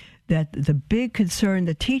schooling, that the big concern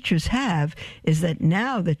the teachers have is that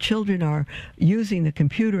now the children are using the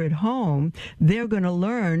computer at home, they're going to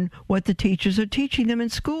learn what the teachers are teaching them in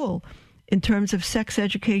school in terms of sex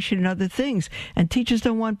education and other things. And teachers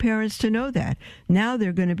don't want parents to know that. Now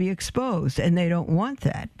they're going to be exposed, and they don't want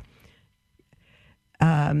that.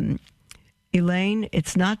 Elaine,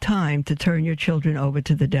 it's not time to turn your children over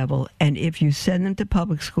to the devil. And if you send them to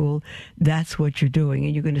public school, that's what you're doing.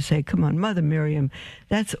 And you're going to say, come on, Mother Miriam,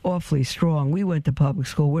 that's awfully strong. We went to public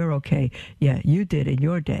school. We're okay. Yeah, you did in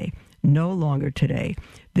your day. No longer today.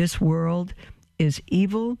 This world is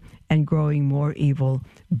evil and growing more evil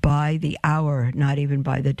by the hour, not even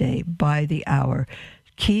by the day, by the hour.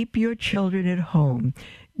 Keep your children at home.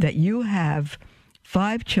 That you have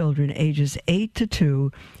 5 children, ages 8 to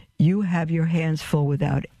 2, you have your hands full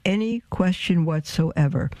without any question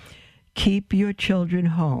whatsoever. Keep your children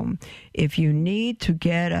home. If you need to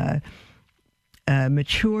get a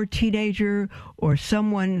mature teenager or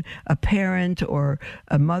someone, a parent or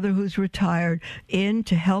a mother who's retired, in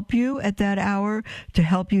to help you at that hour, to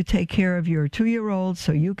help you take care of your 2-year-old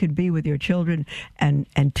so you can be with your children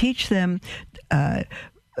and teach them.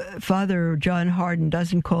 Father John Hardin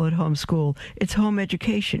doesn't call it homeschool. It's home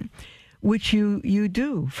education, which you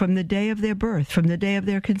do from the day of their birth, from the day of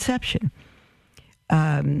their conception.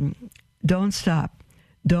 Don't stop.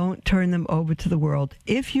 Don't turn them over to the world.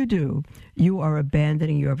 If you do, you are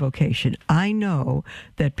abandoning your vocation. I know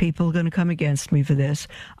that people are going to come against me for this.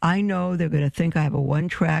 I know they're going to think I have a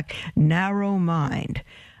one-track, narrow mind.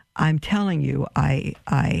 I'm telling you, I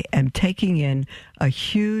am taking in a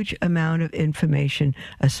huge amount of information,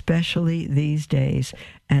 especially these days,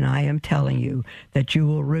 and I am telling you that you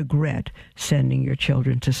will regret sending your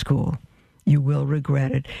children to school. You will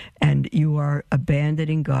regret it, and you are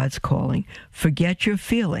abandoning God's calling. Forget your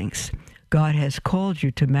feelings. God has called you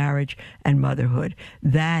to marriage and motherhood.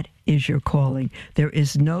 That is your calling. There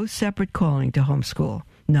is no separate calling to homeschool.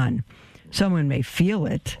 None. Someone may feel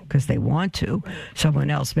it because they want to. Someone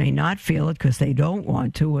else may not feel it because they don't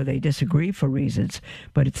want to or they disagree for reasons.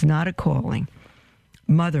 But it's not a calling.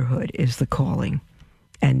 Motherhood is the calling.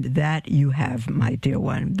 And that you have, my dear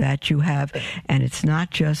one, that you have. And it's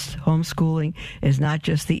not just homeschooling, is not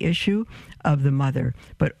just the issue of the mother,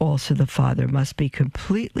 but also the father must be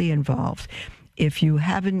completely involved. If you're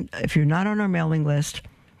not on our mailing list,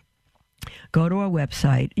 go to our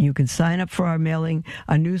website. You can sign up for our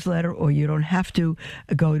newsletter, or you don't have to.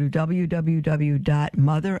 Go to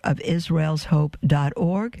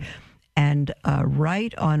www.motherofisraelshope.org. And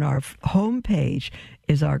right on our homepage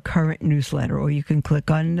is our current newsletter, or you can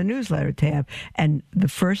click on the newsletter tab, and the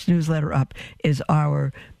first newsletter up is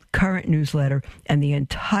our current newsletter, and the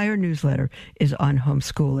entire newsletter is on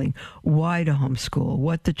homeschooling, why to homeschool,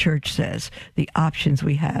 what the church says, the options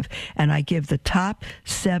we have. And I give the top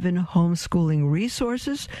 7 homeschooling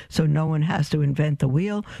resources, so no one has to invent the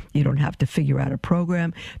wheel. You don't have to figure out a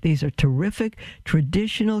program. These are terrific,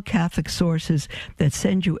 traditional Catholic sources that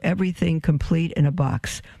send you everything complete in a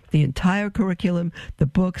box. The entire curriculum, the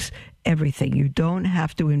books, everything. You don't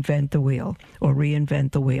have to invent the wheel or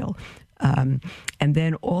reinvent the wheel. And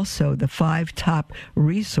then also the 5 top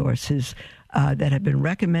resources that have been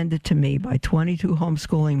recommended to me by 22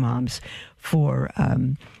 homeschooling moms for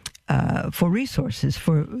resources,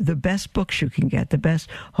 for the best books you can get, the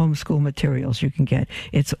best homeschool materials you can get.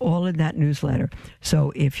 It's all in that newsletter.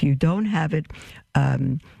 So if you don't have it,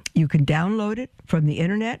 you can download it from the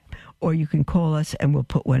internet, or you can call us and we'll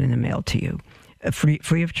put one in the mail to you.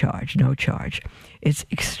 Free of charge, no charge. It's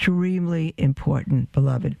extremely important,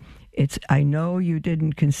 beloved. I know you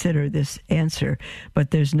didn't consider this answer, but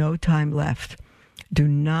there's no time left. Do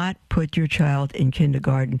not put your child in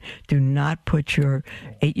kindergarten. Do not put your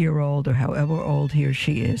 8-year-old or however old he or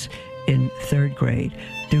she is in 3rd grade.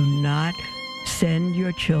 Do not send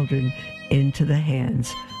your children into the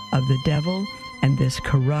hands of the devil and this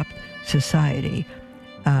corrupt society.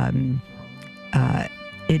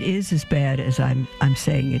 It is as bad as I'm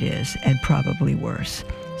saying it is, and probably worse.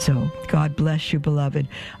 So God bless you, beloved.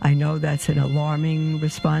 I know that's an alarming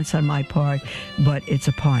response on my part, but it's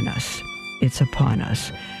upon us. It's upon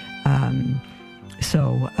us.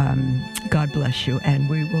 God bless you, and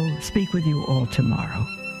we will speak with you all tomorrow.